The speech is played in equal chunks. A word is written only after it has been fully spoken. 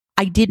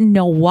I didn't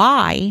know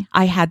why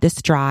I had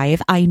this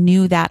drive. I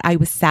knew that I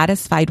was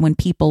satisfied when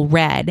people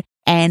read.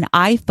 And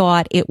I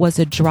thought it was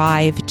a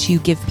drive to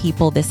give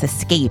people this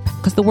escape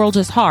because the world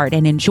is hard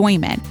and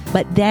enjoyment.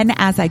 But then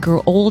as I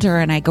grew older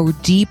and I go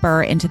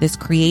deeper into this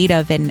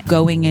creative and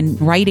going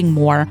and writing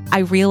more,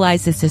 I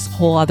realized it's this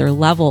whole other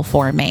level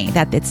for me,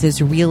 that this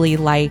is really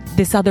like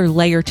this other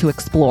layer to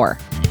explore.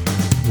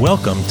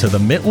 Welcome to the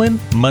Mitlin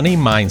Money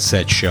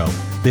Mindset Show.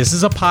 This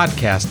is a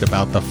podcast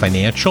about the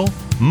financial,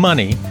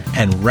 money,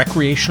 and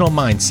recreational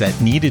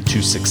mindset needed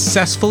to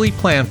successfully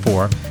plan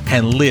for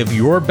and live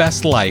your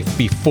best life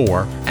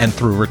before and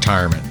through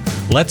retirement.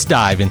 Let's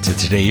dive into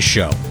today's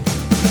show.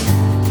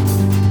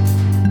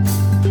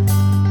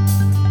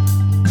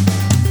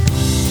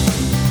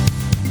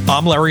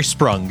 I'm Larry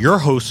Sprung, your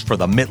host for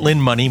the Mitlin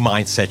Money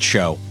Mindset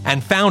Show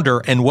and founder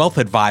and wealth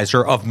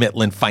advisor of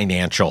Mitlin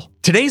Financial.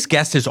 Today's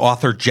guest is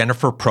author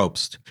Jennifer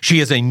Probst.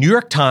 She is a New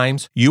York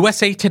Times,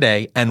 USA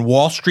Today, and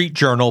Wall Street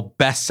Journal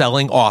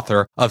best-selling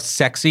author of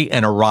sexy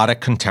and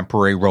erotic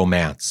contemporary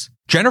romance.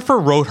 Jennifer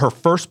wrote her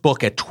first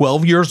book at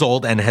 12 years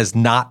old and has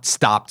not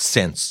stopped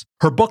since.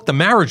 Her book, The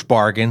Marriage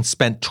Bargain,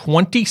 spent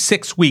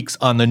 26 weeks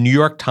on the New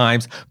York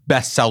Times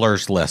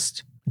bestsellers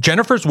list.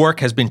 Jennifer's work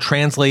has been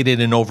translated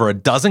in over a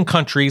dozen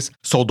countries,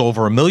 sold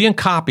over 1 million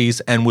copies,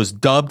 and was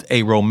dubbed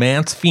a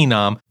romance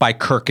phenom by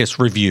Kirkus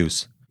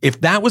Reviews.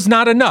 If that was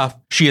not enough,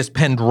 she has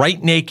penned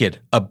Write Naked,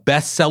 a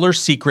bestseller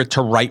secret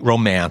to write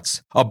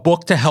romance, a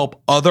book to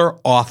help other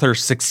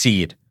authors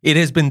succeed. It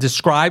has been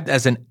described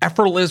as an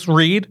effortless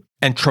read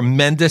and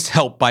tremendous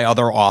help by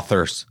other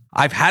authors.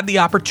 I've had the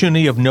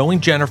opportunity of knowing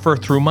Jennifer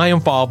through my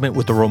involvement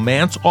with the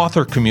romance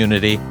author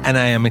community, and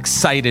I am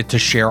excited to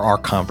share our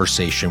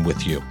conversation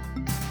with you.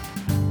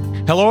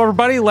 Hello,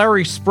 everybody.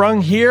 Larry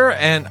Sprung here,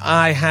 and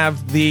I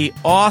have the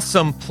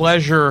awesome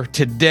pleasure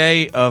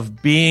today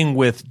of being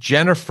with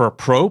Jennifer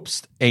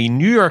Probst, a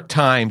New York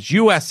Times,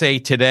 USA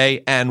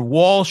Today, and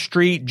Wall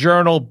Street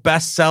Journal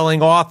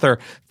best-selling author.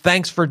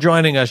 Thanks for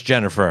joining us,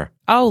 Jennifer.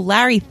 Oh,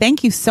 Larry,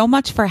 thank you so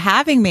much for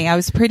having me. I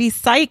was pretty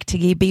psyched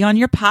to be on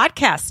your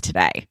podcast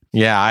today.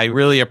 Yeah, I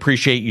really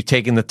appreciate you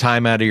taking the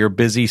time out of your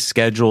busy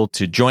schedule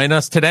to join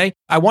us today.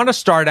 I want to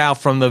start out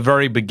from the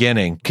very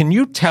beginning. Can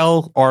you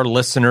tell our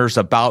listeners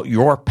about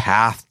your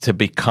path to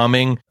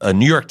becoming a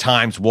New York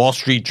Times, Wall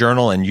Street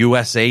Journal, and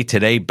USA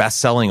Today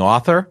best-selling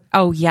author?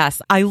 Oh,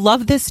 yes. I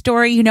love this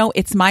story. You know,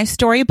 it's my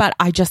story, but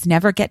I just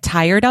never get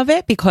tired of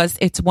it because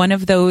it's one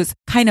of those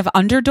kind of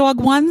underdog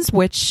ones,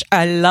 which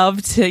I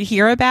love to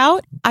hear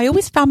about. I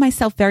always found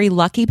myself very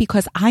lucky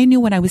because I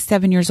knew when I was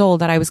 7 years old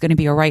that I was going to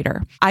be a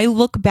writer. I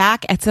look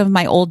back at some of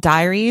my old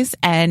diaries,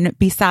 and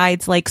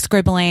besides like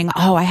scribbling,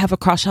 oh, I have a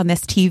crush on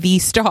this TV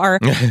star.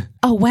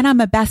 Oh, when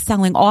I'm a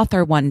best-selling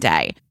author one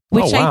day,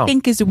 which I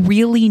think is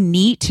really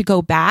neat to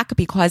go back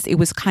because it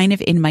was kind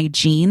of in my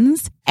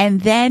genes.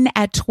 And then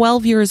at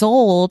 12 years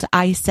old,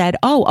 I said,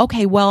 oh,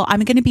 okay, well,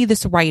 I'm going to be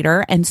this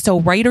writer. And so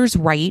writers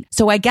write.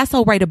 So I guess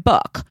I'll write a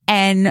book.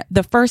 And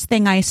the first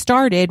thing I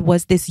started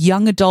was this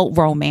young adult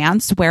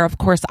romance where, of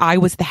course, I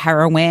was the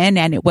heroine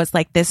and it was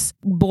like this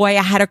boy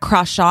I had a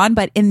crush on.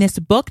 But in this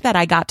book that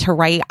I got to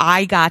write,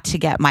 I got to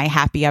get my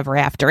happy ever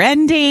after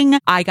ending.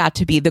 I got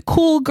to be the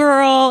cool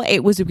girl.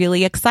 It was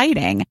really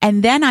exciting.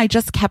 And then I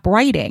just kept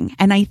writing.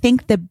 And I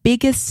think the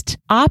biggest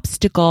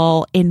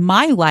obstacle in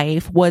my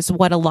life was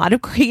what a lot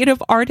of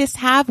creative artists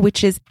have,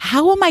 which is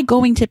how am I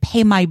going to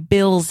pay my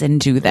bills and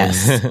do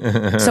this?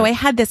 So I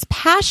had this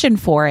passion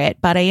for it,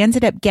 but I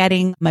ended up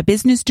getting my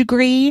business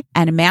degree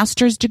and a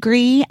master's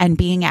degree and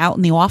being out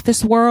in the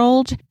office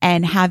world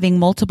and having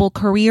multiple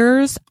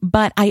careers.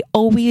 But I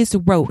always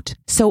wrote.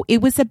 So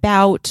it was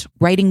about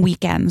writing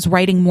weekends,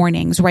 writing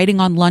mornings,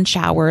 writing on lunch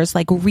hours,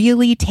 like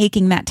really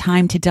taking that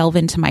time to delve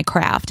into my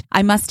craft.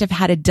 I must have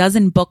had a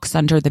dozen books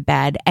under the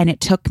bed, and it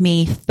took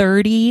me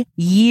 30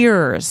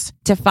 years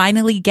to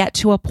finally get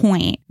to a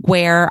point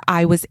where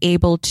I was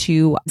able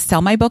to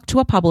sell my book to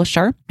a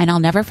publisher. And I'll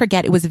never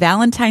forget, it was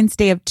Valentine's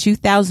Day of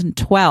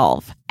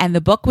 2012. And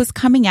the book was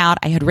coming out.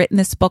 I had written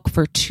this book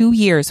for 2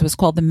 years. It was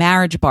called The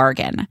Marriage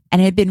Bargain.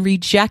 And it had been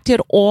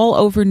rejected all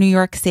over New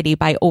York City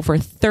by over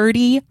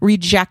 30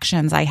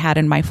 rejections I had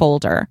in my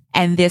folder.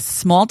 And this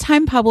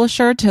small-time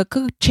publisher took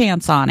a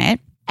chance on it.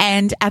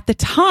 And at the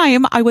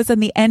time, I was on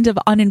the end of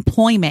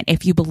unemployment,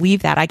 if you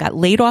believe that. I got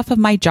laid off of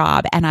my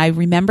job, and I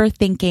remember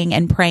thinking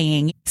and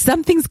praying,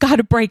 something's got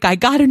to break. I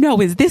got to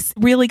know, is this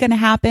really going to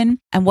happen?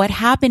 And what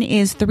happened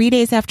is 3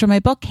 days after my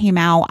book came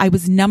out, I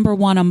was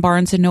 #1 on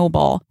Barnes &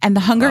 Noble, and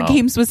The Hunger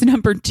Games was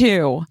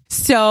 #2.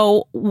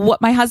 So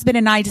what my husband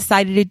and I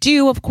decided to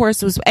do, of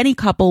course, was any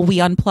couple, we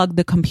unplugged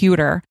the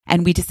computer,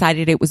 and we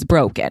decided it was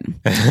broken.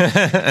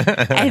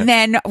 And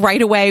then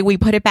right away, we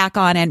put it back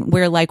on, and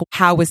we're like,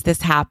 how is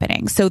this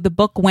happening? So the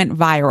book went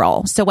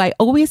viral. So I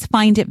always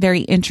find it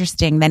very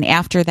interesting. Then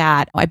after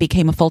that, I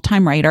became a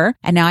full-time writer,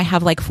 and now I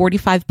have like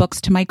 45 books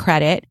to my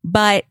credit.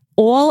 But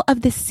all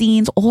of the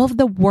scenes, all of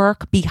the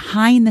work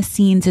behind the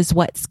scenes is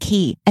what's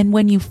key. And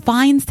when you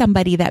find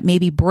somebody that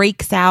maybe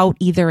breaks out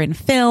either in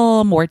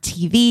film or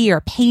TV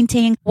or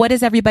painting, what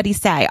does everybody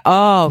say?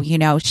 Oh,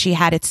 she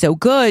had it so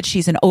good.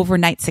 She's an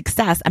overnight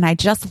success. And I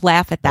just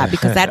laugh at that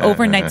because that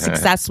overnight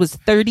success was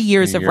 30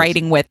 years of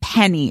writing with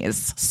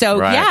pennies. So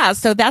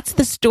so that's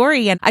the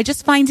story. And I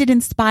just find it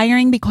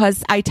inspiring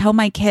because I tell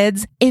my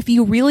kids, if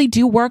you really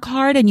do work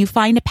hard and you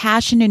find a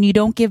passion and you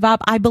don't give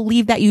up, I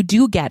believe that you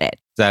do get it.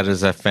 That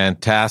is a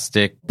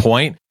fantastic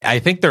point. I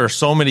think there are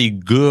so many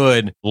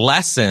good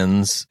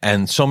lessons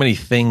and so many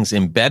things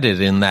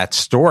embedded in that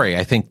story.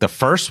 I think the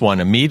first one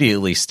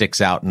immediately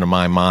sticks out into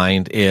my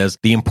mind is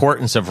the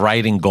importance of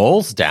writing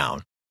goals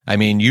down. I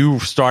mean, you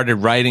started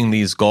writing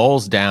these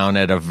goals down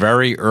at a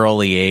very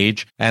early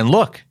age, and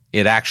look,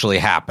 it actually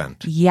happened.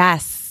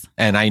 Yes.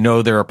 And I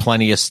know there are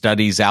plenty of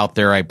studies out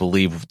there. I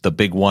believe the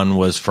big one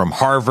was from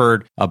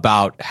Harvard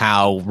about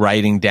how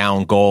writing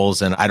down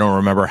goals, and I don't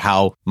remember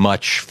how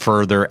much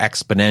further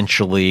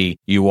exponentially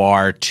you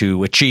are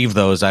to achieve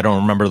those. I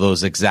don't remember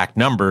those exact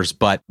numbers,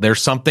 but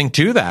there's something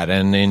to that.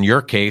 And in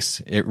your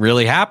case, it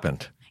really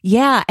happened.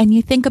 Yeah. And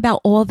you think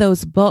about all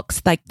those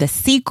books like The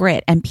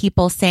Secret and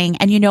people saying,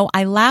 and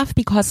I laugh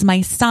because my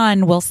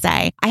son will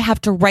say, I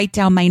have to write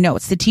down my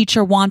notes. The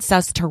teacher wants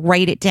us to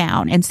write it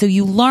down. And so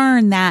you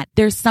learn that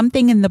there's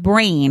something in the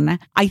brain,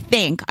 I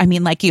think,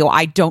 like you,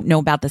 I don't know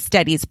about the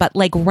studies, but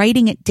like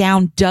writing it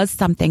down does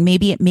something.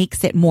 Maybe it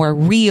makes it more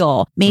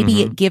real.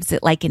 Maybe it gives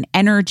it like an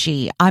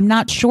energy. I'm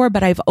not sure,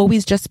 but I've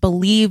always just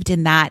believed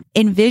in that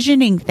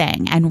envisioning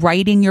thing and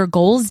writing your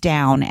goals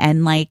down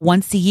and like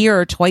once a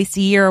year or twice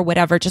a year or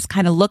whatever, just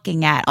kind of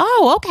looking at,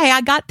 oh, okay,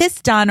 I got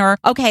this done, or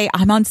okay,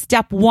 I'm on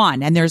step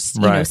 1 and there's,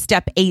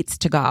 step 8s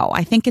to go.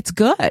 I think it's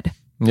good.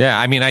 Yeah.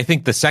 I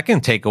think the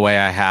second takeaway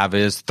I have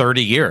is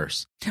 30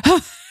 years.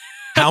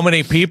 How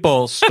many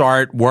people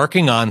start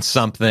working on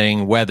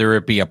something, whether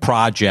it be a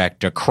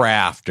project, a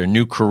craft, a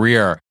new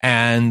career,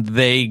 and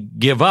they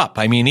give up?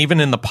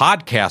 Even in the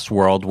podcast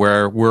world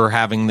where we're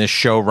having this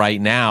show right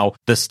now,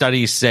 the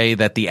studies say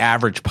that the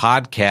average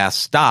podcast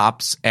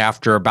stops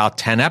after about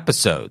 10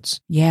 episodes.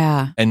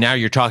 Yeah. And now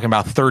you're talking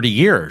about 30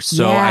 years.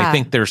 So I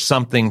think there's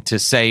something to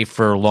say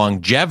for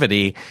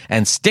longevity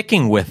and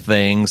sticking with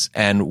things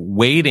and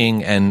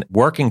waiting and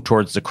working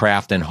towards the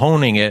craft and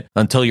honing it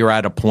until you're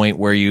at a point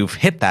where you've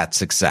hit that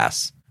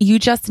success. You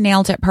just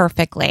nailed it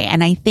perfectly.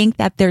 And I think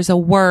that there's a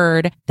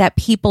word that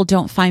people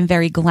don't find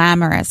very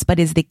glamorous, but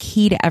is the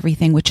key to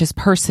everything, which is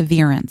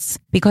perseverance.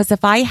 Because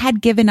if I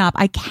had given up,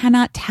 I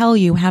cannot tell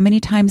you how many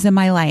times in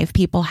my life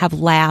people have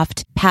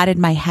laughed, patted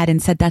my head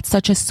and said, that's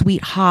such a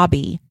sweet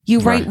hobby. You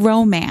write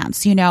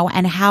romance,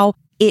 and how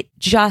it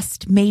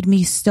just made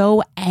me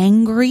so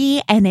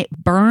angry and it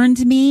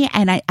burned me.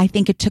 And I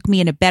think it took me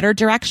in a better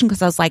direction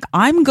because I was like,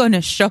 I'm going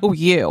to show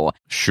you.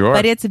 Sure.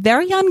 But it's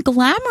very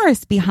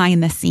unglamorous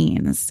behind the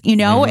scenes.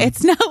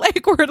 It's not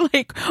like we're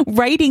like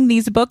writing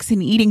these books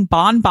and eating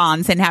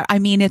bonbons. And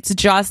it's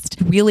just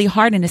really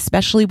hard. And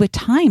especially with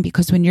time,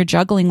 because when you're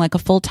juggling like a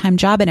full-time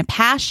job and a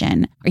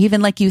passion, or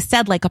even like you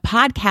said, like a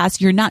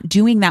podcast, you're not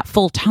doing that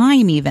full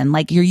time even.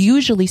 Like you're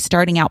usually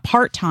starting out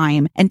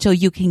part-time until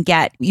you can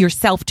get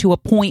yourself to a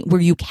point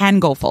where you can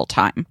go full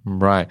time.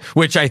 Right.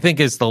 Which I think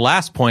is the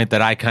last point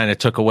that I kind of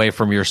took away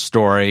from your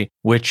story,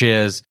 which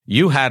is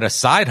you had a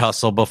side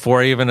hustle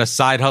before even a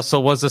side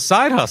hustle was a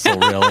side hustle,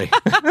 really.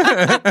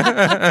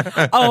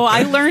 Oh,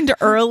 I learned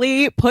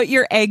early, put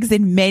your eggs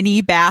in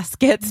many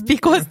baskets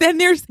because then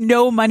there's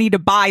no money to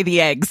buy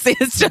the eggs.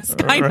 It's just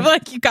kind of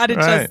like you got to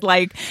just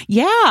like,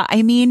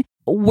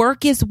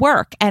 work is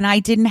work. And I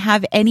didn't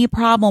have any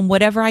problem,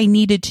 whatever I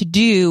needed to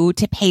do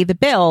to pay the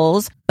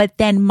bills. But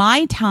then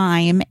my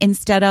time,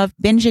 instead of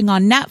binging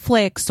on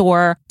Netflix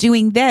or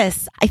doing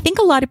this, I think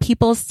a lot of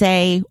people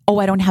say, oh,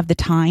 I don't have the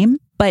time.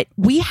 But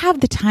we have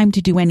the time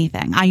to do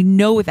anything. I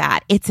know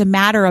that. It's a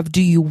matter of,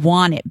 do you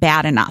want it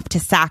bad enough to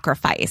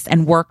sacrifice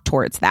and work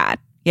towards that?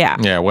 Yeah.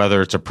 Yeah,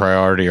 whether it's a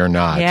priority or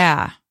not.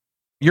 Yeah.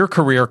 Your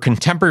career,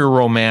 contemporary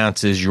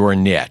romance is your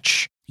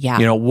niche.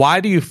 Yeah.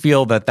 Why do you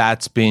feel that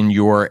that's been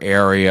your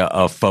area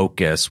of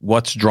focus?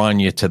 What's drawn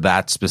you to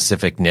that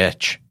specific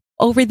niche?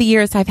 Over the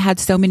years, I've had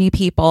so many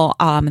people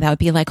that would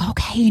be like,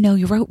 okay,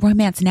 you wrote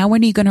romance. Now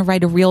when are you going to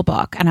write a real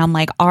book? And I'm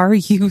like, are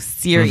you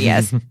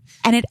serious?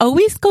 And it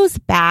always goes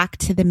back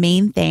to the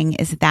main thing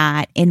is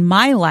that in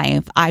my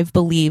life, I've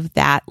believed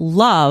that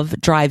love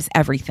drives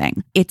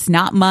everything. It's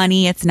not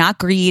money. It's not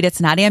greed. It's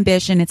not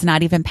ambition. It's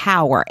not even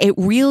power. It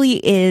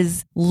really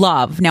is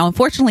love. Now,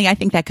 unfortunately, I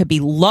think that could be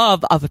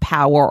love of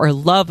power or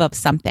love of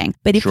something.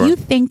 But if you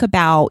think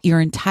about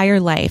your entire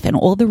life and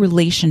all the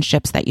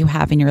relationships that you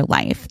have in your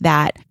life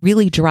that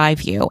really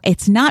drive you,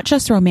 it's not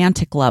just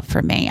romantic love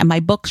for me. And my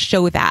books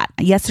show that.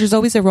 Yes, there's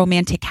always a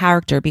romantic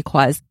character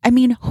because,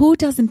 who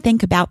doesn't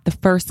think about the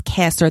first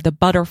kiss or the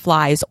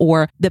butterflies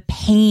or the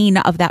pain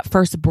of that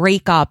first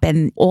breakup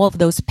and all of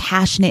those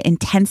passionate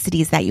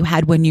intensities that you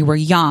had when you were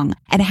young?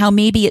 and how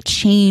maybe it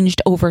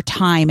changed over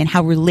time and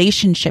how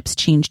relationships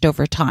changed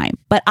over time.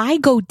 But I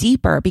go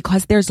deeper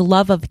because there's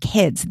love of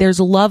kids. There's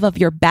love of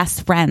your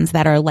best friends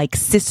that are like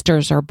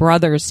sisters or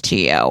brothers to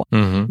you.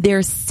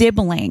 There's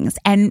siblings.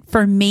 And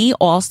for me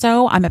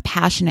also, I'm a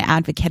passionate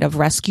advocate of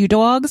rescue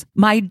dogs.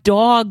 My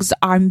dogs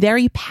I'm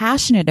very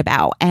passionate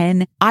about.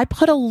 And I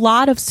put a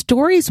lot of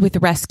stories with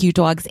rescue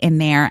dogs in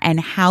there and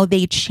how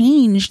they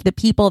changed the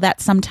people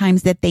that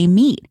sometimes that they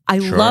meet. I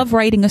love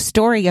writing a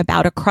story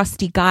about a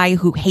crusty guy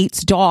who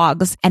hates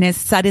dogs and is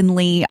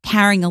suddenly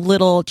carrying a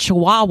little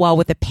chihuahua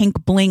with a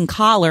pink bling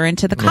collar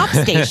into the cop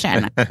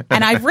station.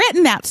 And I've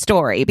written that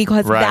story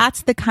because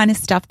that's the kind of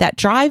stuff that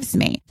drives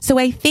me. So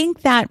I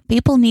think that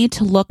people need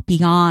to look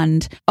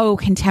beyond,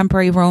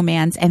 contemporary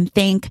romance and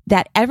think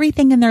that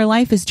everything in their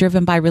life is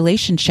driven by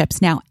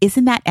relationships. Now,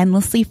 isn't that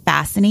endlessly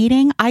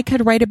fascinating? I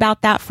could write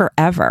about that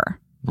forever.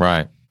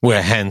 Right.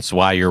 Well, hence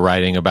why you're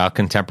writing about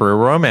contemporary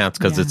romance,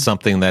 because it's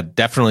something that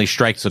definitely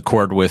strikes a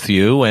chord with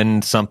you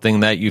and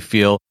something that you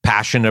feel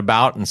passionate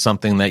about and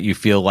something that you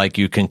feel like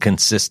you can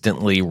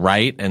consistently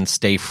write and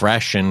stay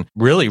fresh and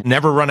really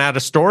never run out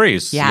of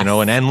stories,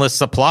 an endless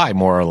supply,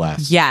 more or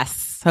less.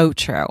 Yes. So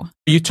true.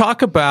 You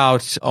talk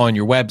about on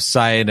your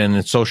website and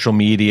in social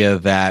media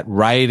that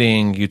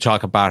writing, you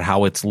talk about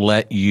how it's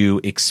let you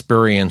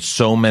experience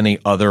so many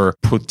other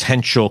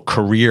potential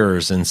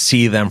careers and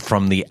see them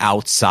from the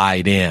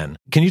outside in.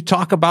 Can you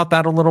talk about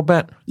that a little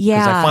bit?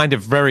 Yeah. Because I find it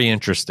very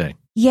interesting.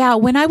 Yeah,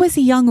 when I was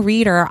a young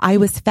reader, I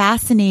was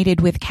fascinated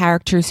with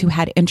characters who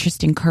had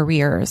interesting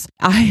careers.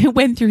 I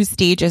went through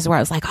stages where I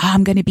was like,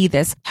 I'm going to be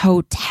this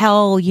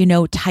hotel,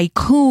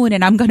 tycoon,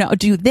 and I'm going to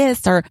do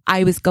this, or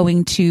I was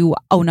going to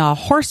own a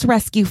horse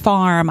rescue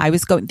farm.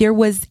 There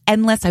was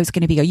endless. I was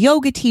going to be a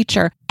yoga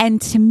teacher.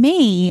 And to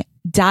me,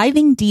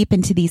 diving deep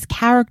into these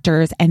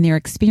characters and their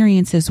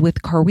experiences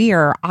with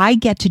career, I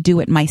get to do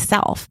it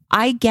myself.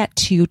 I get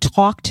to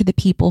talk to the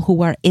people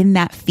who are in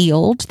that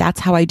field.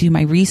 That's how I do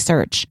my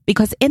research.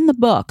 Because in the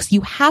books,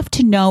 you have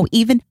to know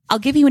I'll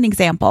give you an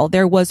example.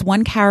 There was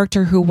one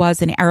character who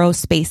was an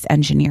aerospace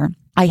engineer.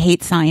 I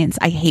hate science.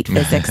 I hate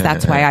physics.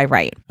 That's why I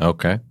write.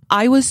 Okay.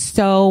 I was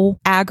so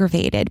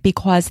aggravated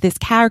because this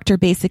character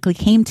basically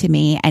came to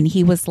me and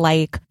he was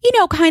like,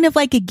 kind of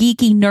like a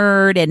geeky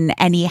nerd.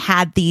 And he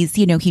had these,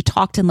 he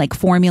talked in like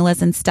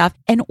formulas and stuff.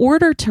 In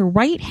order to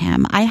write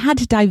him, I had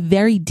to dive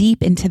very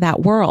deep into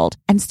that world.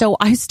 And so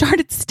I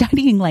started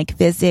studying like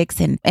physics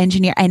and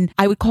engineer, and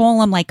I would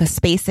call him like a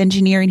space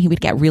engineer and he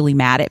would get really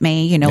mad at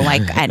me,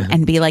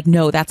 and be like,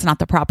 no, that's not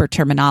the proper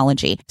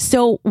terminology.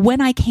 So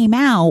when I came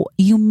out,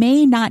 you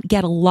may not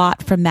get a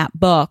lot from that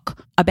book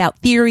about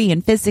theory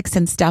and physics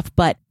and stuff,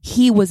 but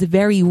he was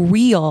very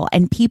real,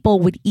 and people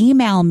would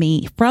email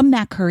me from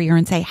that career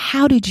and say,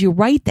 how did you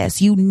write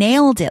this? You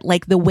nailed it,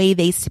 like the way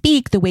they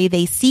speak, the way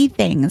they see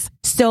things.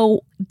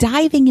 So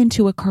diving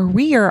into a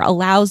career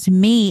allows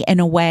me in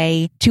a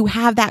way to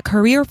have that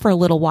career for a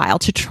little while,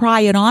 to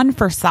try it on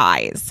for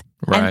size.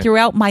 Right. And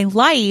throughout my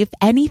life,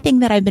 anything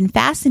that I've been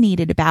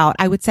fascinated about,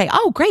 I would say,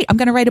 oh, great, I'm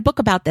going to write a book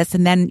about this.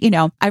 And then,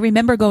 I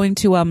remember going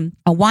to a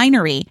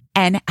winery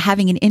and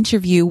having an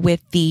interview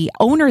with the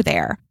owner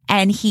there.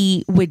 And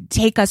he would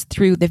take us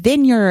through the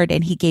vineyard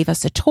and he gave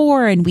us a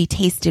tour and we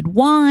tasted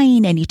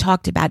wine and he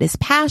talked about his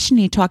passion.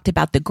 He talked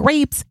about the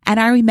grapes. And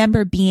I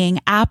remember being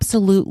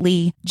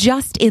absolutely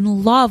just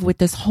in love with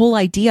this whole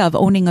idea of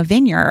owning a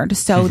vineyard.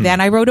 So then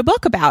I wrote a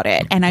book about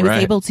it and I was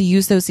able to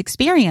use those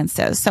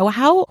experiences. So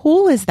how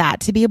cool is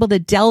that to be able to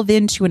delve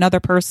into another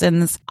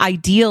person's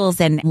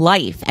ideals and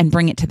life and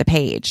bring it to the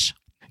page?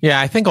 Yeah,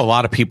 I think a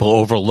lot of people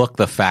overlook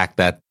the fact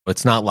that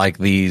it's not like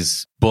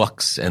these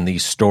books and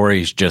these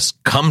stories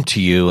just come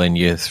to you and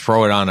you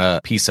throw it on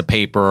a piece of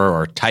paper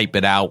or type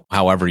it out,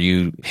 however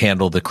you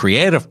handle the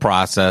creative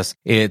process.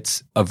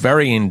 It's a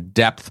very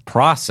in-depth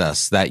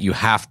process that you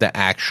have to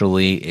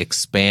actually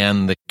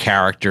expand the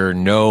character,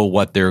 know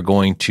what they're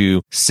going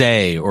to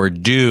say or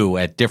do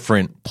at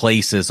different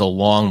places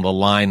along the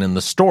line in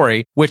the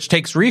story, which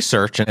takes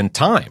research and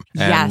time.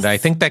 And I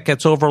think that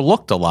gets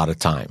overlooked a lot of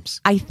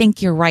times. I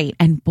think you're right.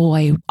 And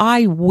boy,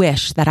 I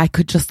wish that I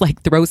could just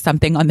throw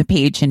something on the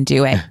page and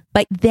do it.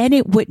 But then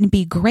it wouldn't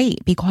be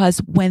great, because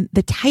when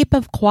the type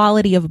of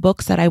quality of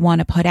books that I want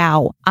to put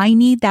out, I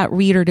need that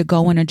reader to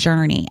go on a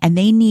journey, and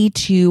they need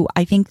to,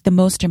 I think the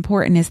most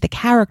important is the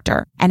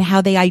character and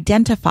how they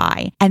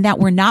identify, and that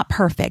we're not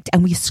perfect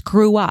and we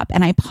screw up.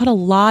 And I put a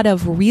lot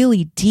of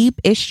really deep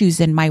issues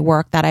in my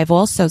work that I've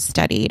also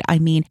studied. I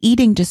mean,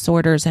 eating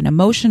disorders and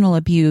emotional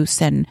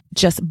abuse and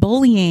just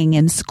bullying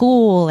in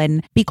school.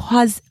 And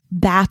because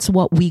that's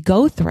what we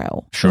go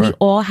through. Sure. We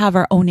all have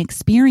our own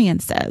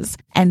experiences.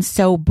 And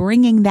so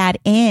bringing that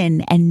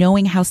in and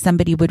knowing how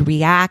somebody would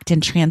react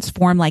and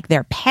transform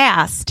their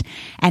past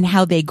and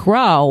how they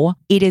grow,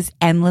 it is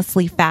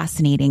endlessly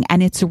fascinating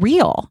and it's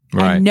real.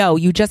 Right. And no,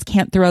 you just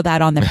can't throw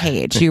that on the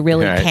page. You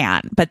really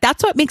can't. But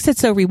that's what makes it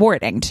so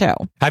rewarding too.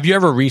 Have you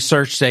ever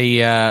researched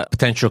a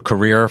potential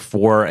career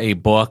for a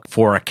book,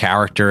 for a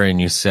character, and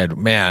you said,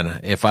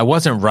 man, if I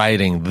wasn't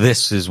writing,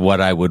 this is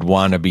what I would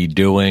want to be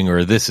doing,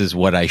 or this is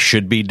what I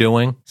should be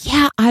doing?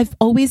 Yeah, I've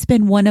always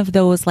been one of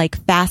those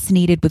like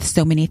fascinated with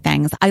so many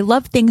things. I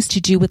love things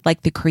to do with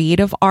like the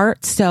creative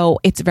art. So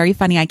it's very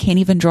funny. I can't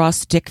even draw a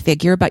stick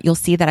figure, but you'll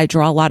see that I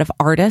draw a lot of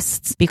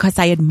artists because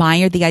I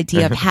admire the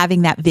idea of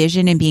having that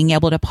vision and being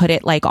able to put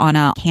it like on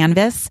a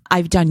canvas.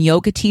 I've done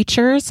yoga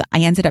teachers. I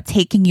ended up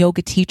taking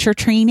yoga teacher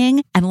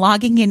training and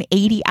logging in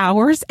 80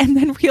 hours and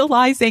then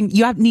realizing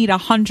you need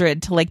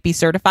 100 to like be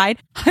certified.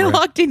 I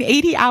logged in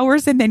 80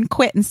 hours and then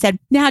quit and said,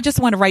 nah, I just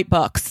want to write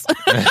books.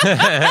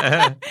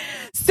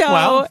 So,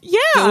 well,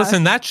 yeah.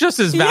 Listen, that's just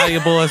as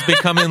valuable as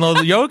becoming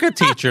a yoga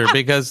teacher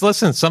because,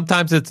 listen,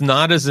 sometimes it's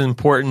not as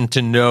important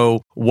to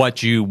know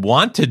what you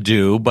want to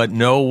do, but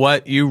know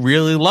what you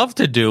really love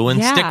to do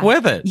and stick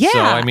with it. Yeah.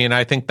 So, I mean,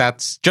 I think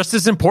that's just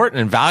as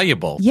important and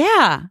valuable.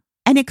 Yeah.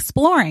 And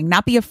exploring,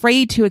 not be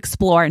afraid to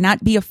explore,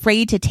 not be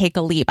afraid to take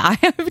a leap. I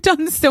have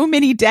done so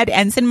many dead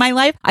ends in my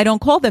life. I don't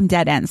call them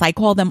dead ends. I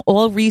call them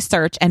all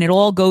research and it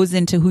all goes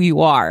into who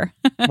you are.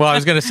 Well, I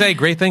was going to say,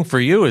 great thing for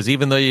you is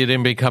even though you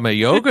didn't become a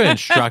yoga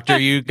instructor,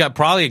 you got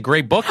probably a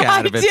great book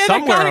out of it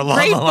somewhere along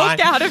the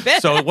line. Out of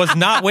it. So it was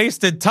not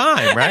wasted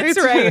time, right?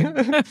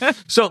 That's right.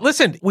 So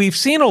listen, we've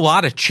seen a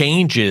lot of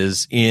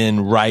changes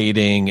in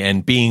writing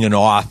and being an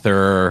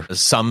author,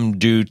 some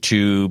due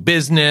to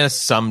business,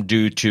 some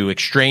due to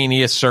extraneous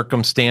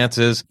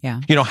circumstances.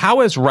 Yeah. You know, how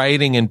has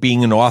writing and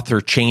being an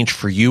author changed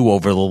for you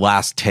over the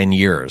last 10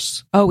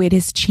 years? Oh, it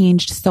has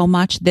changed so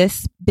much.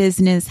 This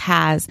business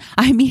has.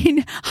 I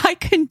mean, I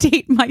can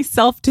date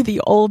myself to the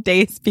old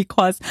days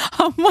because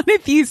I'm one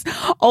of these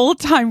old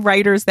time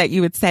writers that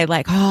you would say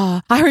like,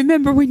 oh, I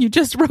remember when you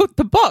just wrote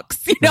the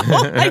books, you know,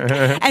 like,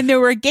 and there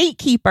were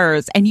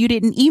gatekeepers and you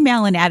didn't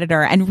email an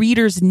editor and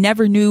readers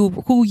never knew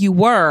who you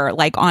were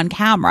like on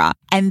camera.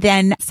 And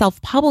then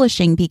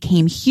self-publishing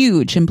became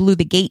huge and blew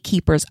the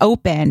gatekeepers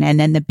open. And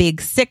then the big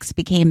 6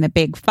 became the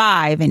big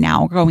 5 and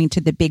now going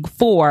to the big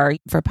 4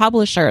 for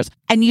publishers.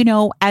 And, you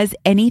know, as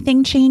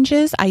anything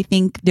changes, I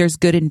think there's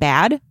good and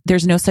bad.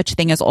 There's no such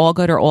thing as all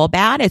good or all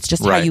bad. It's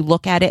just how you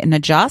look at it and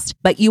adjust.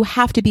 But you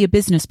have to be a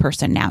business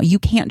person now. You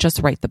can't just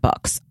write the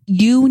books.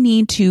 You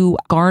need to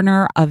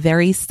garner a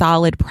very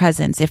solid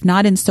presence, if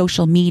not in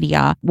social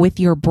media, with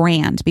your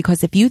brand.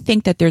 Because if you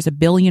think that there's a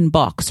billion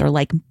books or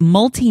like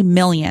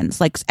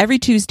multi-millions, like every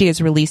Tuesday is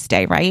release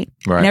day, right?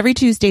 And every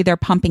Tuesday they're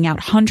pumping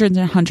out hundreds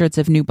and hundreds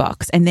of new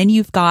books. And then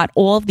you've got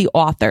all of the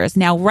authors.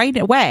 Now, right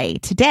away,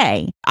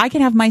 today, I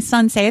can have my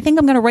son say, I think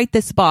I'm going to write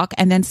this book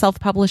and then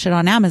self-publish it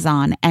on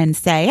Amazon and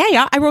say, hey,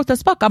 I wrote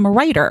this book. I'm a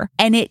writer.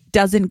 And it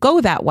doesn't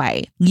go that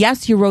way.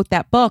 Yes, you wrote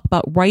that book,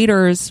 but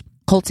writers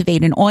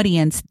cultivate an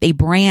audience, they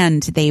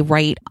brand, they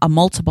write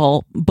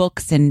multiple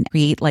books and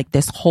create like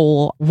this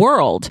whole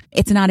world.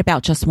 It's not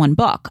about just one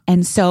book.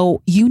 And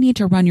so you need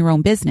to run your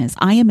own business.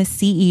 I am a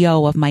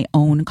CEO of my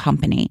own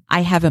company.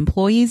 I have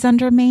employees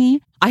under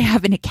me. I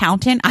have an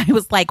accountant. I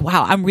was like,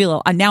 wow, I'm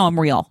real. Now I'm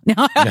real.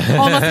 Now I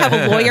almost have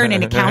a lawyer and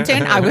an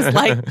accountant. I was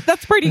like,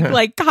 that's pretty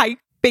like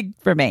big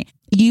for me.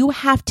 You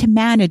have to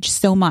manage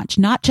so much,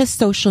 not just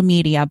social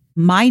media.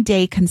 My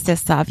day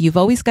consists of, you've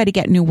always got to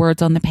get new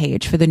words on the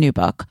page for the new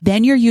book.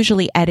 Then you're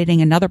usually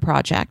editing another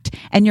project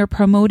and you're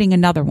promoting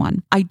another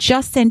one. I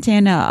just sent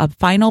in a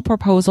final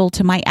proposal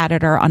to my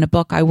editor on a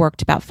book I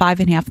worked about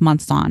 5.5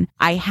 months on.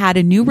 I had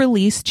a new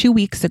release 2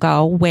 weeks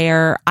ago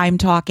where I'm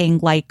talking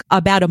like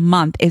about a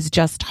month is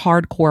just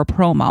hardcore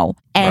promo.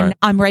 And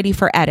I'm ready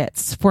for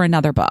edits for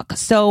another book.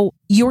 So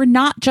you're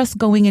not just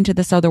going into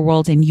this other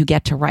world and you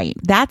get to write.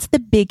 That's the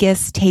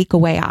biggest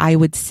takeaway I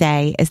would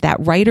say is that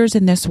writers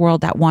in this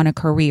world that want a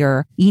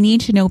career, you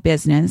need to know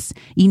business.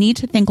 You need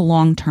to think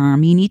long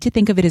term. You need to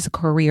think of it as a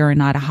career and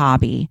not a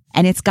hobby.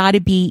 And it's got to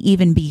be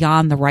even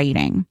beyond the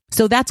writing.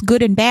 So that's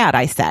good and bad,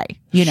 I say,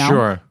 you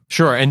know?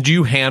 Sure. And do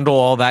you handle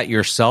all that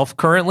yourself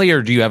currently,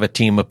 or do you have a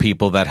team of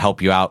people that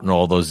help you out in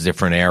all those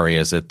different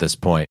areas at this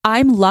point?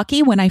 I'm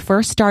lucky. When I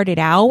first started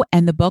out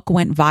and the book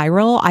went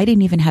viral, I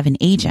didn't even have an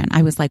agent.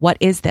 I was like, what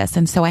is this?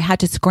 And so I had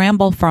to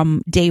scramble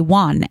from day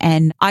one.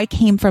 And I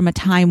came from a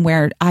time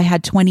where I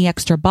had 20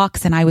 extra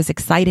bucks and I was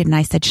excited. And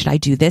I said, should I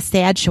do this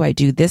ad? Should I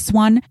do this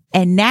one?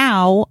 And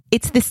now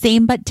it's the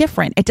same, but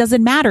different. It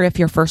doesn't matter if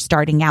you're first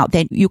starting out.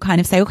 Then you kind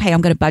of say, okay,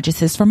 I'm going to budget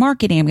this for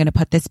marketing. I'm going to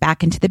put this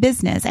back into the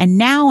business. And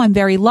now I'm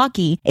very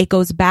lucky. It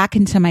goes back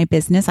into my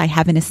business. I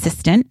have an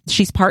assistant.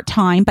 She's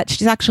part-time, but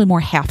she's actually more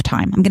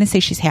half-time. I'm going to say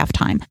she's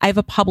half-time. I have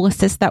a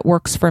publicist that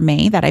works for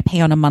me that I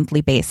pay on a monthly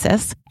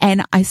basis.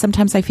 And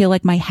sometimes I feel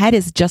like my head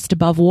is just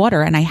above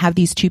water and I have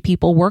these 2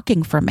 people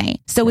working for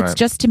me. So it's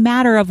just a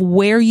matter of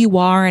where you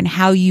are and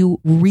how you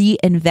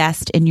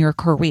reinvest in your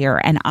career.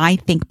 And I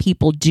think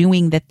people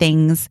doing the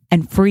things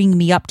and freeing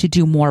me up to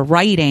do more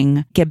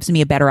writing gives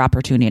me a better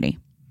opportunity.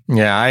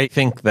 Yeah, I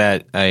think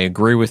that I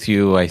agree with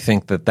you. I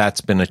think that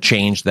that's been a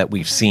change that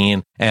we've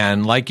seen.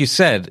 And like you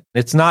said,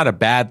 it's not a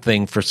bad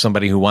thing for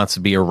somebody who wants to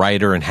be a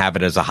writer and have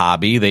it as a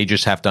hobby. They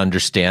just have to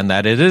understand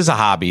that it is a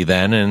hobby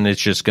then. And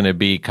it's just going to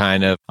be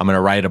kind of, I'm going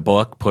to write a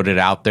book, put it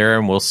out there,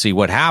 and we'll see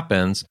what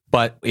happens.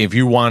 But if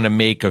you want to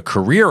make a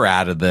career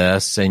out of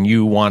this and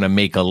you want to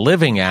make a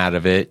living out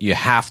of it, you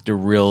have to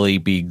really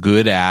be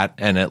good at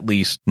and at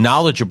least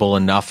knowledgeable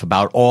enough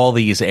about all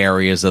these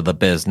areas of the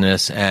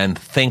business and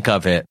think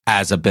of it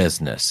as a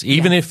business,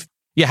 even if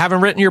you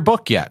haven't written your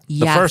book yet.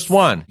 The first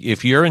one.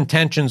 If your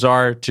intentions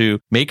are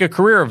to make a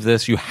career of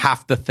this, you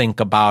have to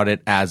think about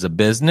it as a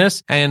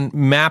business and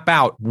map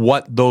out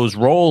what those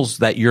roles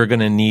that you're going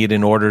to need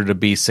in order to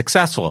be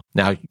successful.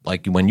 Now,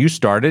 like when you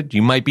started,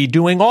 you might be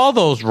doing all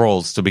those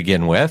roles to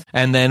begin with.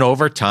 And then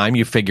over time,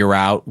 you figure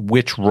out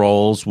which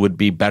roles would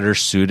be better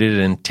suited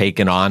and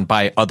taken on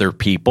by other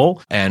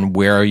people and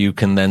where you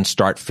can then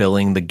start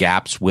filling the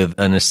gaps with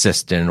an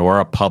assistant or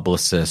a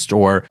publicist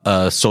or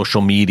a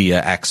social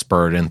media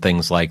expert and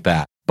things like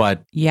that.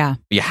 But you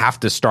have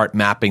to start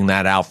mapping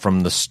that out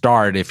from the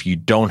start if you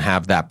don't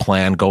have that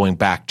plan, going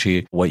back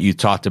to what you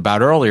talked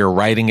about earlier,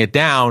 writing it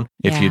down.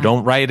 If you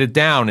don't write it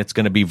down, it's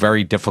going to be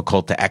very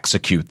difficult to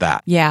execute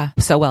that. Yeah,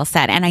 so well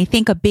said. And I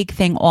think a big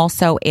thing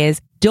also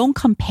is don't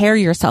compare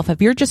yourself.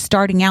 If you're just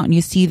starting out and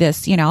you see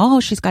this, oh,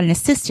 she's got an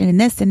assistant and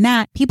this and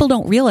that, people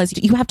don't realize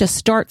you have to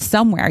start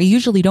somewhere. You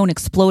usually don't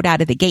explode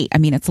out of the gate. I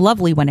mean, it's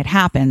lovely when it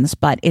happens,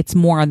 but it's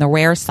more on the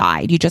rare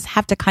side. You just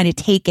have to kind of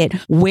take it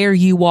where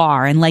you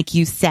are. And like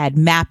you said,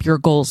 map your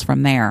goals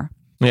from there.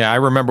 Yeah, I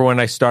remember when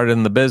I started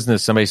in the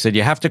business, somebody said,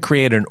 you have to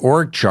create an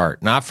org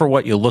chart, not for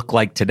what you look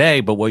like today,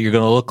 but what you're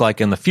going to look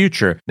like in the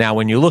future. Now,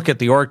 when you look at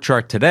the org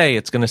chart today,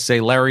 it's going to say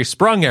Larry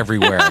Sprung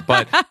everywhere,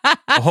 but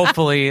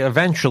hopefully,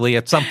 eventually,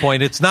 at some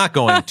point, it's not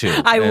going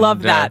to. I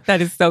love that. That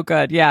is so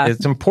good. Yeah.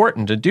 It's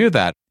important to do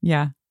that.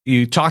 Yeah.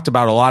 You talked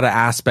about a lot of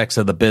aspects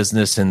of the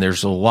business, and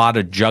there's a lot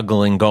of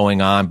juggling going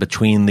on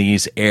between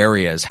these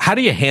areas. How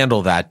do you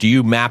handle that? Do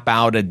you map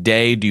out a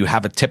day? Do you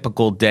have a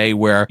typical day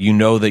where you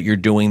know that you're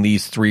doing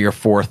these 3 or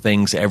 4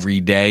 things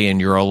every day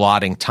and you're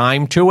allotting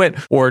time to it?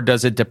 Or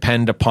does it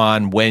depend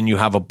upon when you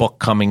have a book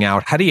coming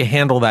out? How do you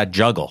handle that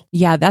juggle?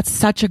 Yeah, that's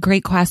such a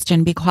great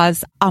question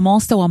because I'm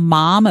also a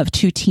mom of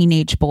 2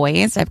 teenage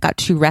boys. I've got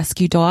 2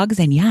 rescue dogs,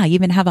 and I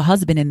even have a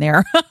husband in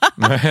there.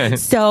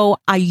 So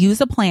I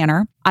use a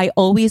planner. I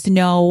always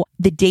know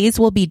the days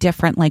will be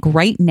different. Like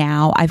right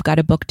now, I've got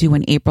a book due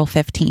on April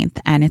 15th.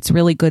 And it's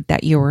really good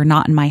that you were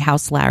not in my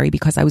house, Larry,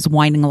 because I was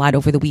whining a lot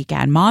over the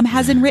weekend. Mom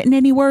hasn't written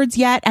any words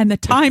yet, and the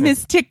time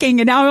is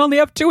ticking, and now I only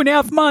have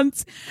 2.5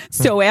 months.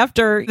 So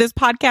after this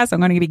podcast, I'm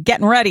going to be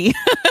getting ready.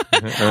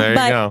 There you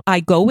go.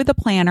 I go with a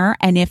planner,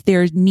 and if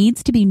there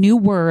needs to be new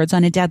words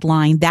on a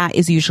deadline, that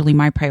is usually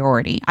my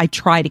priority. I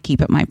try to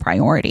keep it my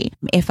priority.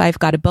 If I've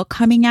got a book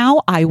coming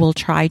out, I will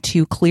try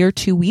to clear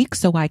 2 weeks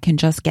so I can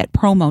just get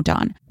promo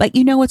done. But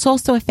it's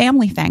also a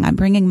family thing. I'm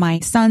bringing my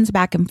sons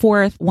back and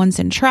forth. One's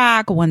in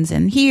track, one's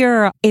in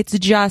here. It's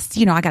just,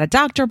 I got a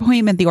doctor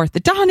appointment, the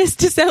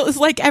orthodontist, so it's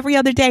like every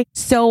other day.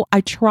 So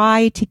I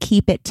try to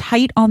keep it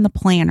tight on the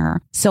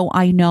planner so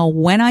I know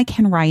when I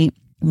can write,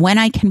 when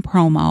I can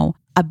promo.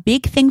 A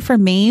big thing for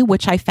me,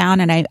 which I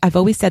found, and I've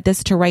always said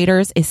this to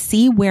writers, is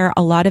see where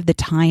a lot of the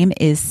time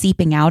is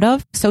seeping out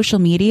of. Social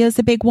media is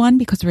a big one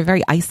because we're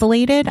very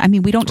isolated. I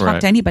mean, we don't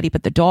talk to anybody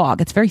but the dog.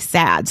 It's very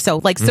sad.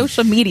 So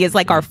social media is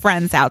like our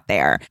friends out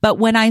there. But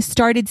when I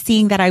started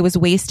seeing that I was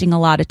wasting a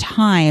lot of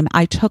time,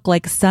 I took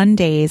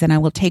Sundays and I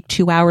will take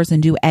 2 hours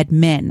and do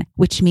admin,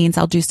 which means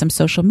I'll do some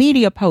social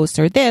media posts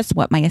or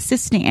what my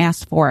assistant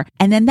asked for.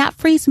 And then that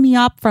frees me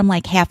up from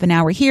half an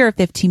hour here,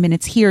 15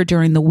 minutes here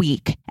during the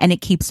week. And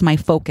it keeps my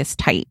focus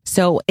tight.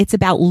 So it's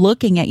about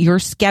looking at your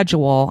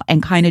schedule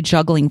and kind of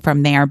juggling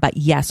from there. But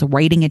yes,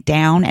 writing it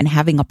down and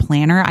having a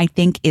planner, I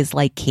think, is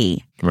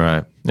key.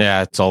 Right.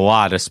 Yeah, it's a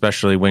lot,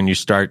 especially when you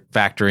start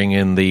factoring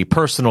in the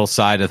personal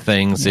side of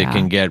things. It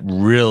can get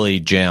really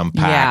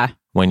jam-packed.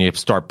 When you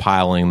start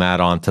piling that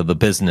onto the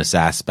business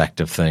aspect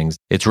of things,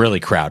 it's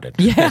really crowded,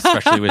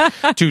 especially with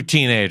 2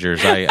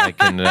 teenagers. I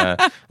can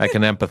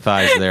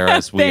empathize there,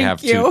 as we have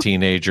 2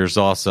 teenagers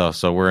also.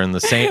 So we're in the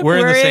same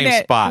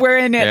spot. We're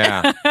in it.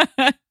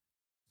 Yeah.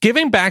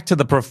 Giving back to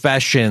the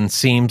profession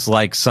seems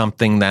like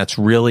something that's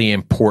really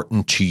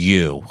important to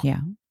you. Yeah.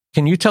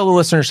 Can you tell the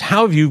listeners,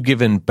 how have you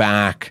given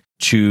back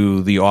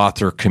to the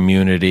author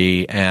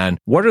community, and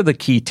what are the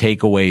key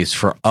takeaways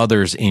for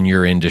others in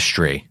your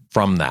industry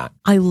from that?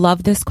 I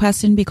love this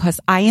question because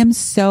I am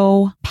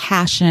so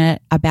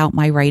passionate about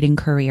my writing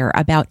career,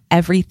 about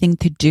everything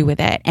to do with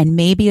it. And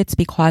maybe it's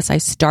because I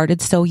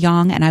started so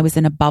young and I was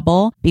in a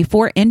bubble.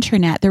 Before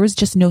internet, there was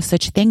just no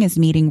such thing as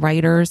meeting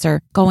writers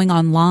or going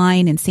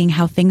online and seeing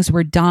how things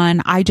were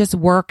done. I just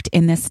worked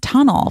in this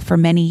tunnel for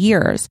many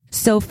years.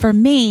 So for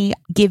me,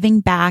 giving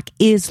back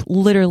is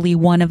literally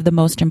one of the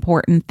most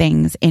important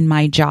things in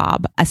my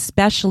job,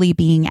 especially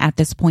being at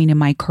this point in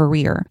my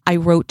career. I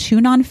wrote 2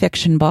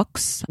 nonfiction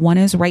books. One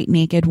is Write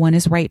Naked, one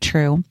is Write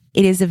True.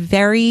 It is a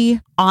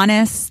very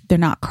honest, they're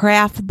not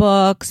craft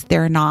books,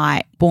 they're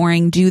not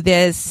boring, do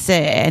this,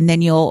 and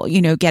then you'll,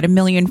 get 1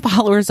 million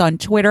followers on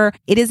Twitter.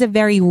 It is a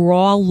very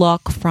raw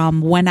look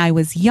from when I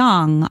was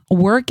young,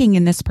 working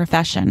in this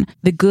profession,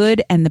 the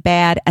good and the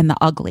bad and the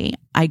ugly.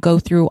 I go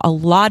through a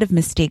lot of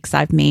mistakes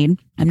I've made.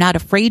 I'm not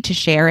afraid to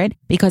share it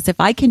because if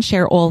I can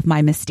share all of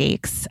my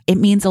mistakes, it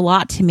means a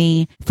lot to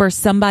me for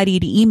somebody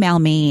to email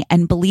me.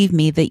 And believe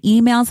me, the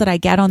emails that I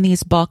get on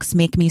these books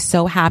make me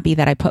so happy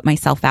that I put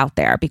myself out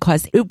there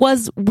because it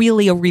was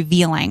really a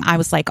revealing. I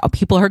was like, oh,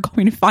 people are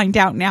going to find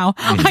out now.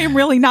 I am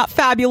really not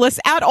fabulous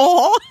at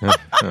all.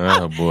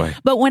 Oh, boy.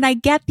 But when I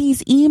get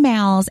these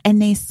emails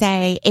and they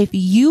say, if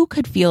you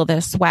could feel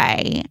this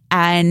way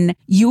and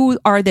you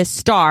are this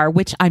star,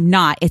 which I'm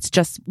not, it's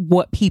just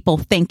what people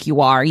think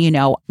you are,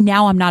 now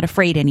I'm not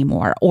afraid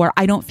anymore, or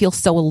I don't feel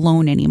so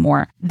alone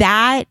anymore.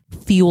 That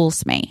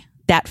fuels me.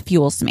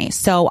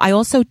 So I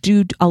also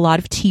do a lot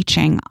of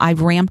teaching.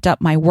 I've ramped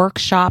up my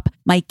workshop,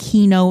 my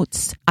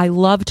keynotes. I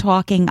love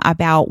talking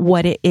about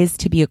what it is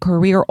to be a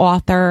career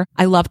author.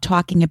 I love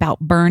talking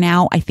about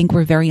burnout. I think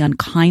we're very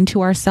unkind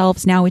to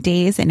ourselves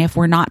nowadays. And if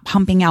we're not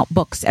pumping out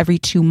books every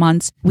 2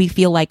 months, we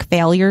feel like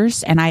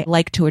failures. And I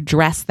like to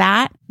address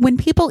that. When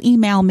people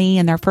email me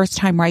and they're first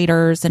time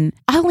writers and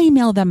I'll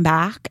email them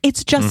back,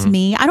 it's just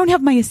me. I don't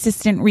have my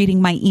assistant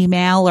reading my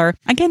email or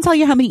I can't tell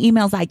you how many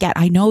emails I get.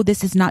 I know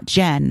this is not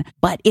Jen,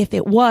 but if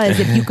it was,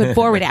 if you could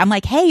forward it, I'm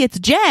like, hey, it's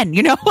Jen,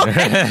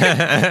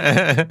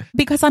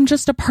 because I'm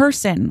just a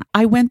person.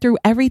 I went through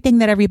everything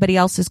that everybody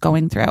else is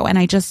going through. And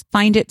I just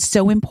find it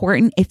so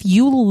important. If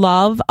you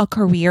love a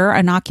career,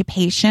 an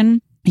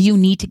occupation, you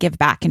need to give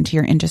back into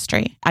your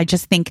industry. I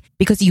just think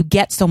because you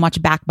get so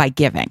much back by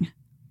giving.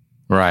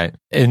 Right.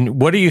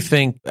 And what do you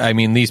think? I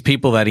mean, these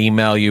people that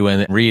email you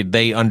and read,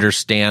 they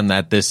understand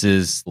that this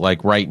is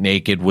like Write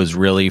Naked was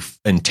really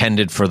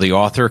intended for the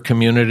author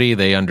community.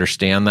 They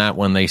understand that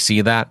when they see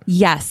that.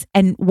 Yes.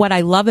 And what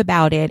I love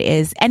about it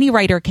is any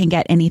writer can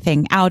get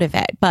anything out of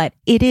it, but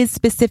it is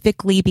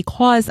specifically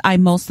because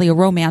I'm mostly a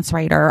romance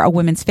writer, a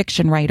women's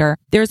fiction writer.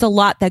 There's a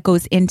lot that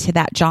goes into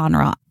that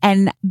genre.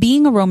 And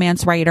being a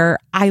romance writer,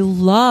 I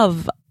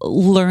love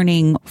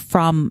learning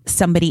from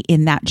somebody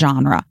in that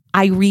genre.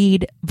 I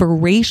read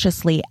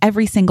voraciously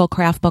every single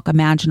craft book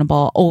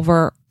imaginable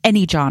over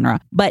any genre,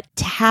 but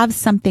to have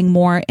something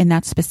more in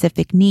that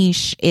specific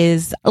niche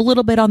is a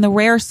little bit on the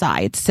rare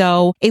side.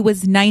 So it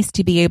was nice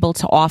to be able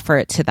to offer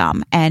it to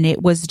them. And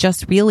it was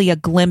just really a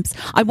glimpse.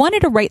 I wanted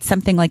to write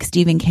something like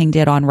Stephen King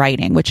did on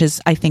writing, which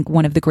is, I think,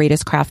 one of the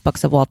greatest craft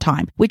books of all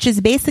time, which is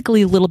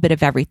basically a little bit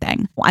of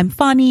everything. I'm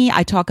funny.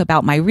 I talk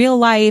about my real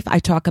life. I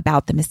talk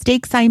about the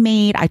mistakes I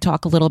made. I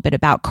talk a little bit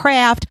about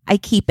craft. I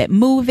keep it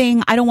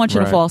moving. I don't want you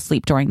to fall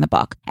asleep during the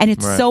book. And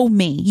it's so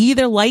me. You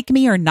either like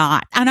me or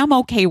not. And I'm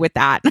okay with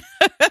that.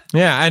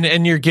 Yeah.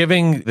 And you're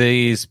giving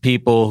these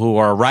people who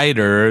are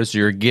writers,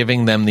 you're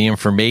giving them the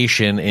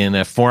information in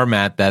a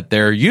format that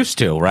they're used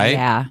to, right?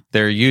 Yeah.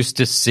 They're used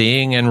to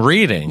seeing and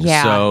reading.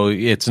 Yeah. So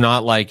it's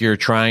not like you're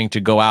trying to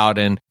go out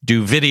and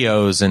do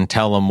videos and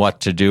tell them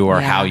what to do or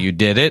how you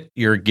did it.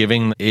 You're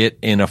giving it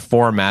in a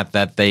format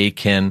that they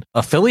can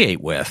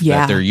affiliate with,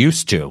 that they're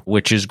used to,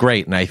 which is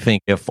great. And I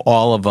think if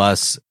all of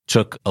us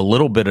took a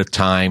little bit of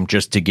time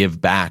just to give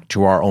back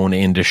to our own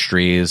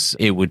industries,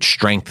 it would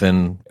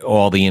strengthen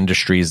all the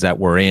industries that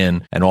we're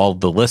in and all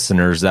the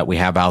listeners that we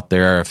have out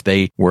there. If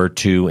they were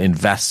to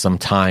invest some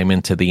time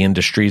into the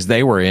industries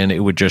they were in, it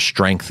would just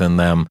strengthen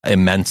them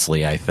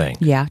immensely, I think.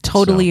 Yeah,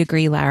 totally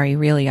agree, Larry.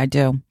 Really, I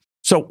do.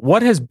 So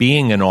what has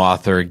being an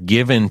author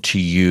given to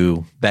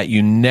you that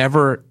you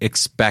never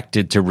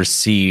expected to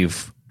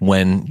receive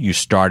when you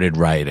started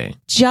writing?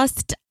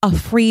 Just a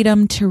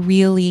freedom to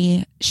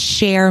really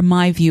share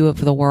my view of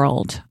the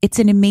world. It's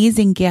an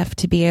amazing gift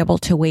to be able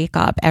to wake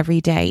up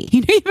every day,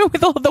 even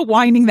with all the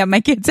whining that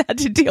my kids had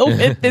to deal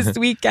with this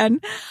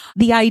weekend.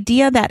 The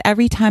idea that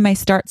every time I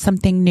start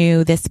something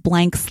new, this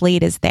blank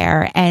slate is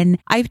there. And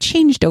I've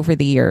changed over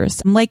the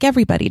years, like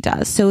everybody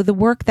does. So the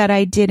work that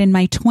I did in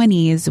my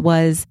 20s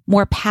was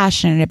more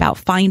passionate about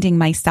finding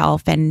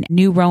myself and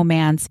new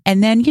romance.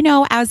 And then,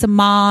 as a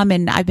mom,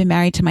 and I've been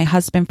married to my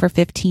husband for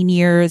 15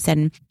 years,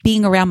 and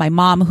being around my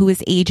mom who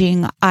is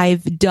aging,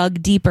 I've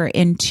dug deeper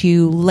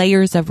into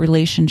layers of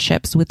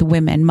relationships with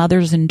women,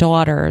 mothers and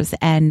daughters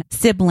and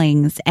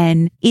siblings.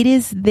 And it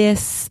is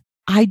this,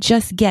 I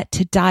just get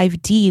to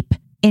dive deep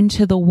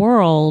into the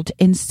world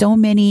in so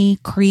many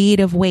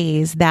creative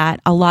ways that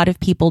a lot of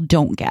people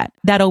don't get.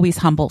 That always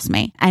humbles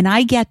me. And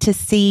I get to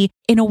see,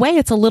 in a way,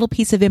 it's a little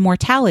piece of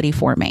immortality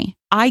for me.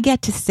 I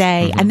get to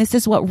say, and this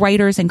is what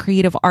writers and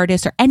creative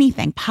artists or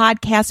anything,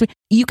 podcasts,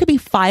 you could be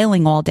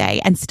filing all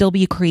day and still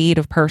be a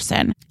creative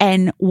person.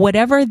 And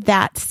whatever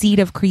that seed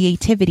of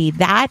creativity,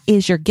 that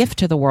is your gift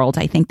to the world.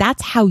 I think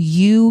that's how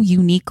you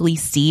uniquely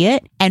see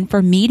it. And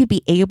for me to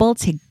be able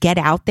to get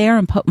out there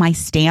and put my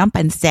stamp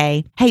and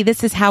say, hey,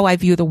 this is how I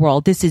view the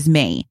world. This is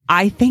me.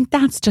 I think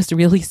that's just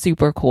really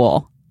super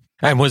cool.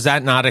 And was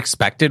that not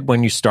expected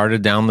when you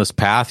started down this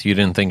path? You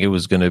didn't think it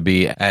was going to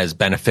be as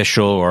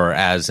beneficial or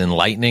as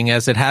enlightening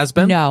as it has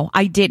been? No,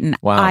 I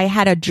didn't. Wow. I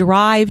had a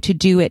drive to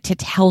do it, to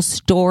tell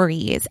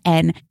stories,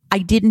 and I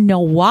didn't know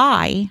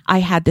why I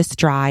had this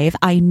drive.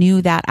 I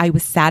knew that I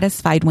was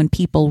satisfied when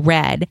people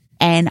read.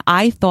 And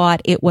I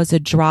thought it was a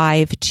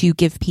drive to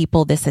give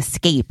people this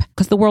escape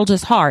because the world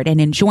is hard and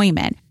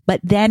enjoyment. But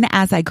then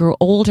as I grew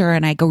older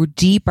and I go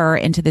deeper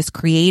into this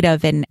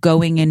creative and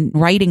going and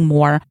writing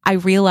more, I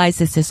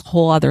realized it's this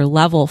whole other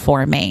level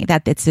for me,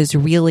 that this is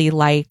really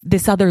like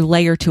this other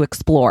layer to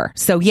explore.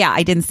 So yeah,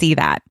 I didn't see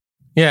that.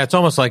 Yeah, it's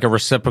almost like a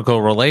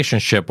reciprocal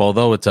relationship.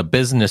 Although it's a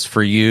business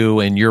for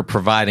you and you're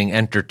providing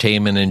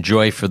entertainment and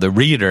joy for the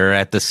reader,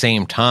 at the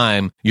same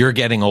time, you're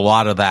getting a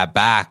lot of that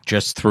back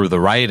just through the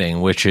writing,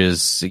 which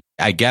is,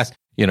 I guess,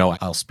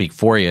 I'll speak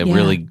for you. It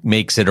really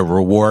makes it a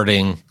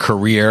rewarding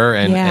career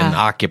and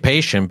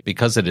occupation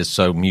because it is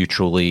so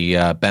mutually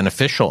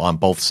beneficial on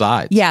both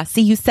sides. Yeah.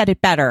 See, you said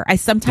it better. I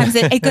sometimes,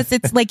 because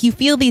it's like you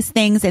feel these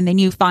things and then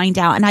you find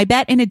out. And I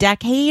bet in a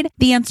decade,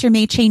 the answer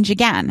may change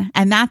again.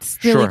 And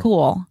that's really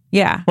cool.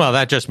 Yeah. Well,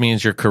 that just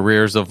means your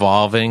career's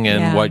evolving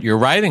and what your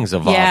writing's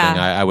evolving,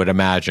 I would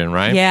imagine,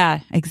 right? Yeah,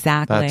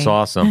 exactly. That's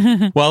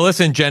awesome. Well,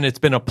 listen, Jen, it's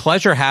been a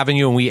pleasure having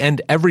you. And we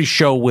end every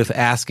show with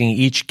asking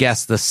each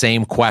guest the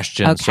same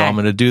question. Okay. So I'm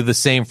going to do the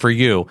same for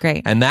you.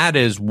 Great. And that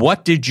is,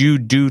 what did you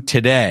do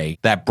today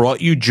that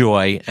brought you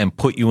joy and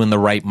put you in the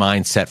right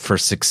mindset for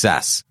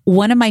success?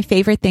 One of my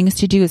favorite things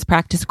to do is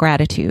practice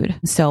gratitude.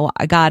 So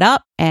I got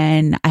up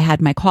and I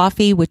had my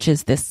coffee, which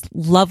is this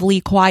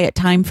lovely, quiet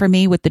time for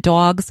me with the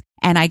dogs.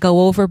 And I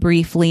go over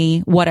briefly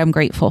what I'm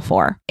grateful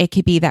for. It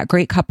could be that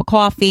great cup of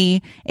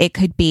coffee. It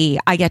could be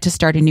I get to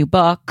start a new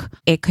book.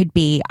 It could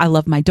be I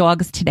love my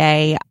dogs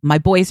today. My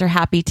boys are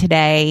happy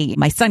today.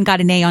 My son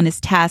got an A on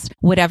his test,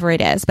 whatever it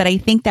is. But I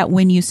think that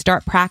when you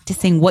start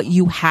practicing what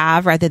you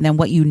have rather than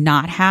what you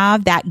not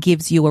have, that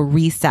gives you a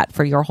reset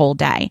for your whole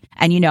day.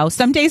 And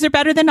some days are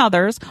better than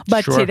others,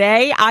 but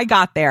today I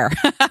got there.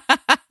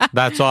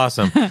 That's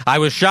awesome. I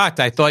was shocked.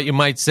 I thought you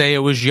might say it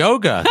was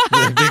yoga,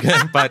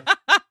 but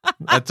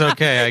that's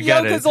okay. I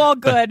get Yoga's all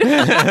good.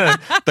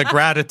 The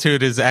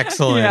gratitude is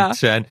excellent,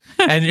 Jen.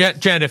 And yet,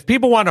 Jen, if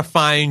people want to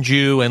find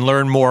you and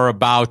learn more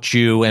about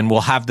you, and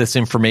we'll have this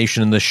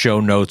information in the show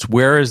notes,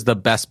 where is the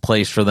best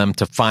place for them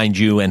to find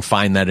you and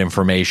find that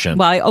information?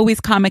 Well, I always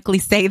comically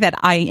say that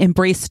I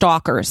embrace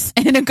stalkers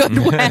in a good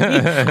way.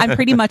 I'm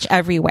pretty much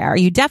everywhere.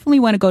 You definitely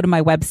want to go to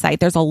my website.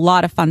 There's a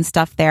lot of fun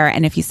stuff there.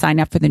 And if you sign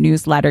up for the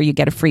newsletter, you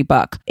get a free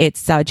book.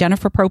 It's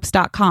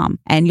jenniferprobst.com.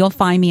 And you'll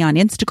find me on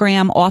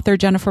Instagram, author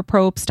Jennifer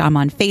Probst. I'm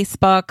on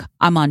Facebook.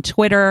 I'm on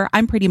Twitter.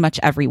 I'm pretty much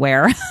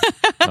everywhere.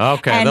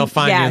 Okay, they'll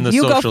find you in the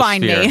social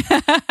sphere. You go find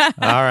me.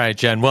 All right,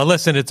 Jen. Well,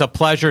 listen, it's a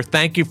pleasure.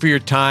 Thank you for your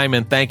time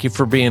and thank you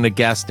for being a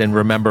guest. And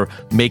remember,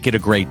 make it a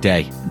great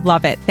day.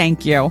 Love it.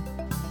 Thank you.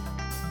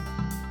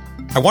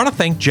 I want to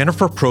thank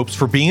Jennifer Probst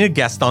for being a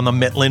guest on the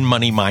Mitlin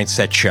Money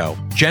Mindset Show.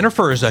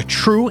 Jennifer is a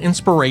true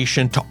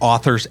inspiration to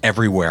authors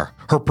everywhere.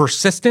 Her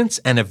persistence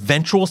and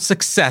eventual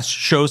success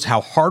shows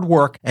how hard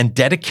work and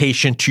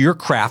dedication to your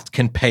craft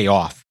can pay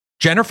off.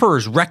 Jennifer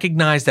is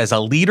recognized as a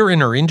leader in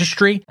her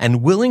industry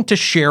and willing to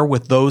share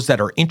with those that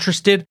are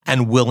interested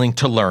and willing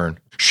to learn.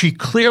 She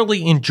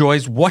clearly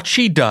enjoys what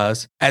she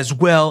does, as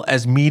well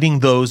as meeting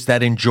those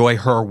that enjoy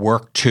her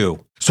work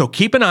too. So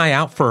keep an eye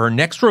out for her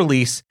next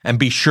release and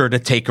be sure to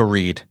take a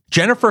read.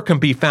 Jennifer can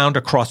be found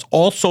across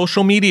all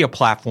social media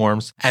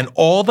platforms, and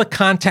all the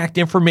contact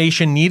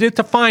information needed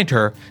to find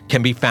her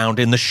can be found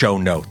in the show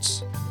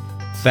notes.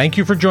 Thank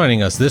you for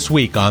joining us this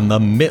week on the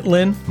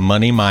Mitlin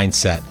Money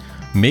Mindset.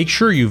 Make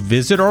sure you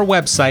visit our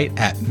website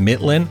at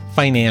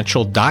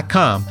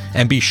mitlinfinancial.com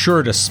and be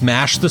sure to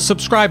smash the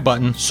subscribe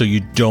button so you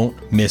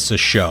don't miss a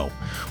show.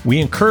 We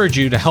encourage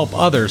you to help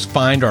others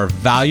find our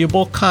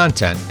valuable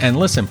content. And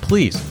listen,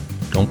 please,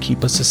 don't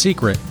keep us a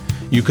secret.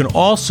 You can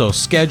also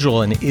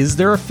schedule an Is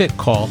There a Fit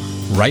call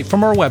right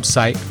from our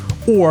website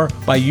or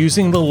by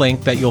using the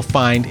link that you'll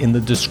find in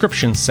the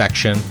description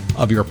section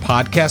of your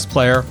podcast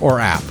player or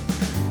app.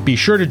 Be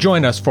sure to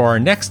join us for our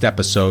next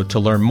episode to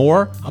learn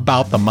more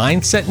about the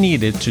mindset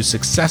needed to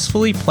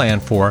successfully plan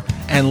for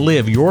and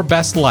live your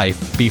best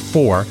life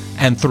before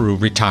and through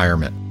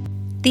retirement.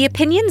 The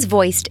opinions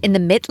voiced in the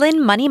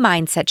Mitlin Money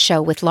Mindset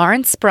Show with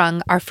Lawrence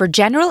Sprung are for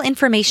general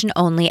information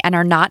only and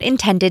are not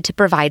intended to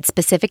provide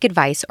specific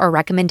advice or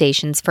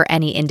recommendations for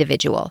any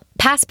individual.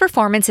 Past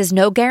performance is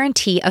no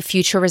guarantee of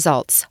future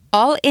results.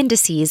 All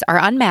indices are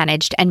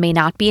unmanaged and may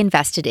not be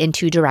invested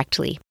into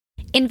directly.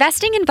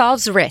 Investing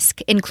involves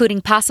risk,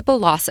 including possible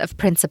loss of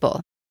principal.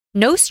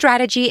 No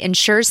strategy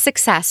ensures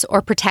success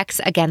or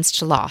protects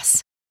against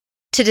loss.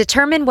 To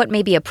determine what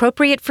may be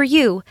appropriate for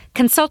you,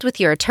 consult with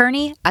your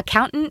attorney,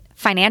 accountant,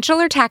 financial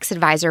or tax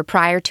advisor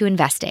prior to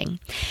investing.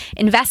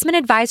 Investment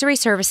advisory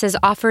services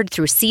offered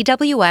through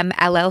CWM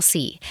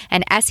LLC,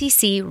 an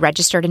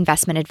SEC-registered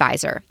investment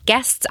advisor.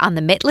 Guests on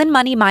the Mitlin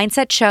Money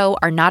Mindset Show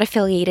are not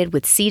affiliated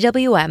with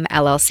CWM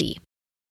LLC.